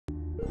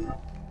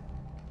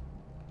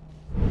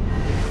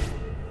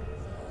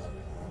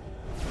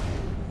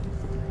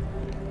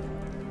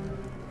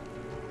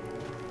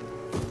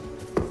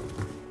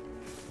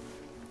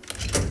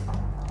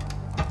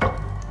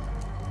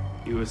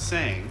You were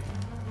saying?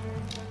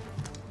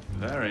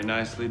 Very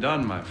nicely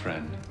done, my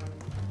friend.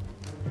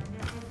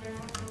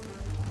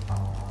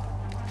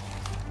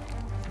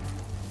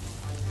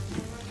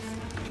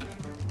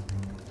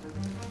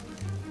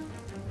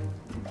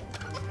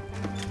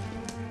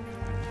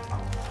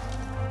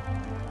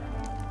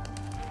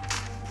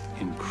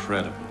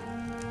 Incredible.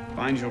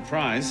 Find your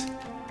prize?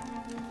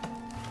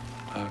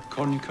 A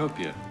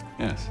cornucopia,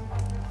 yes.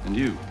 And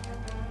you?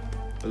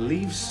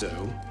 Believe so.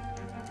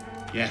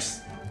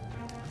 Yes.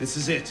 This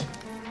is it.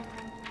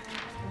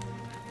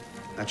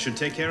 That should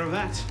take care of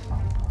that.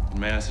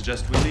 May I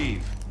suggest we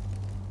leave?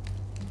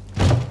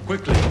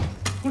 Quickly.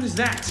 What is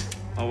that?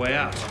 Our way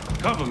out.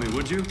 Cover me,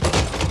 would you?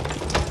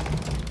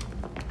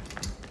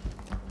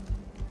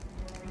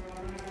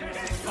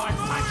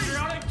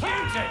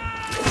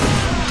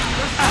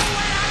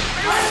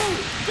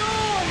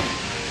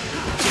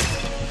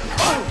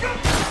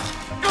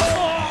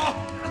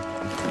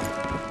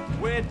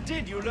 Where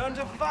did you learn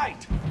to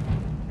fight?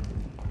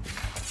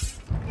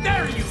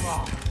 There you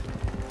are!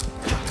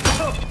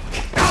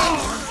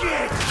 Oh,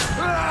 shit!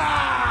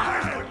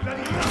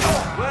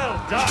 Well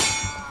done!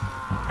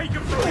 Take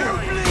him from here! You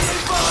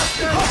bleeding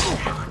bastard!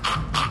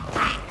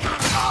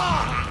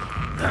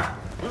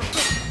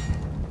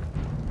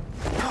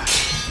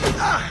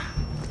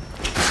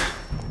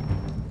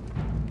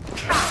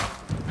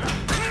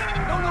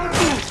 No,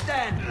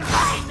 stand!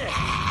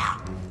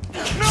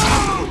 No!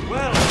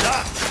 Well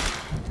done!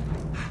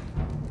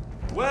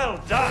 Well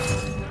done!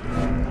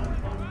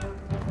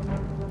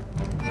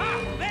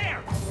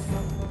 There!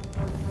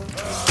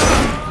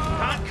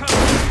 Can't come!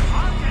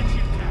 I'll get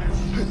you, Cash!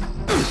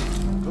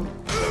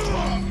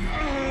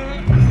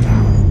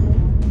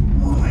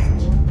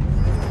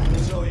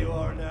 So you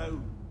are now.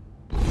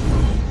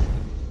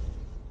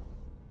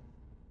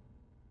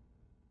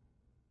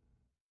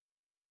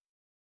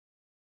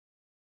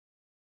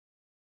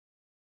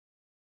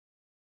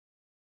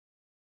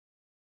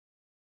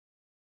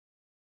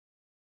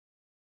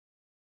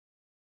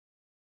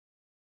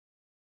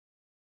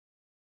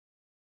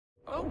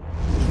 Oh!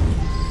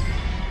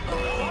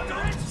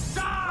 Order it,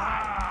 sir!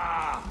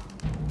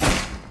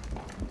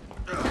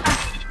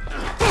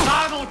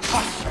 Final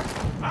toss!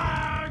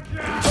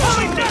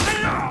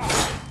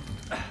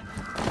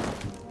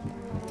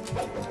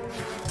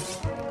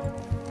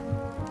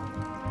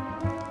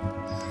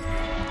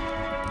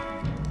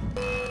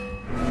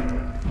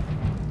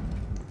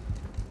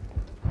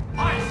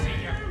 I see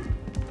you!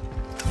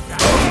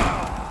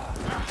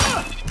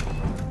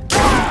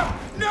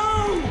 No!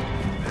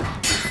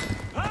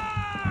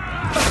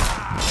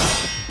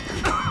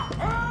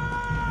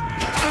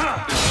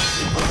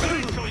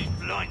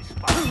 Blind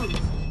spot.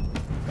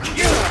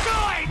 You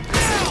die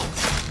now!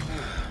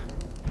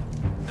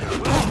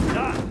 Well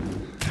done.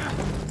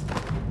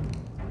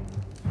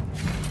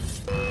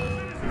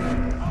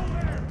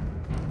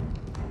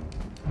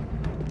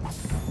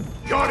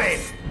 Got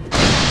him!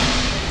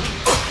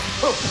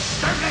 Oh,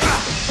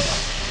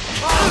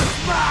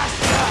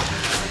 master!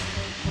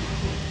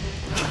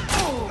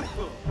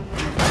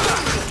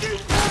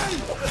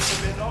 A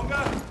bit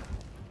longer.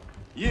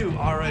 You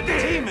are a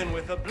demon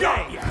with a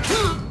blade.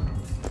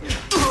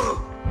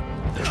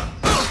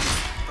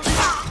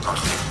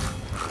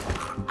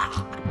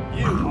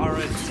 You are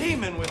a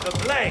demon with a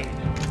blade.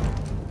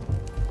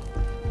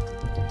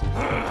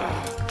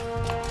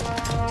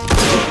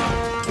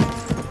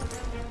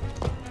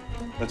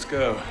 Let's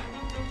go.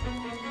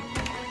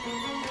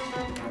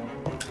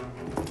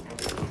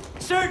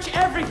 Search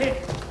everything!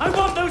 I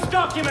want those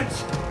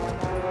documents!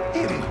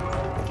 Him!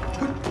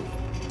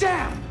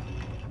 Damn!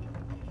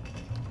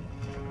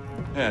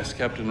 Yes,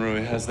 Captain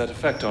Rui has that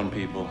effect on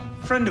people.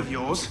 Friend of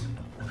yours?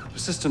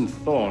 Persistent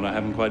thorn I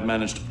haven't quite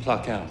managed to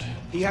pluck out.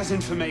 He has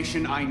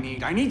information I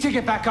need. I need to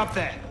get back up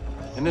there.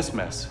 In this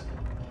mess,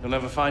 you'll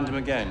never find him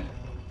again.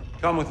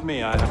 Come with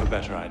me, I have a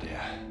better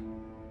idea.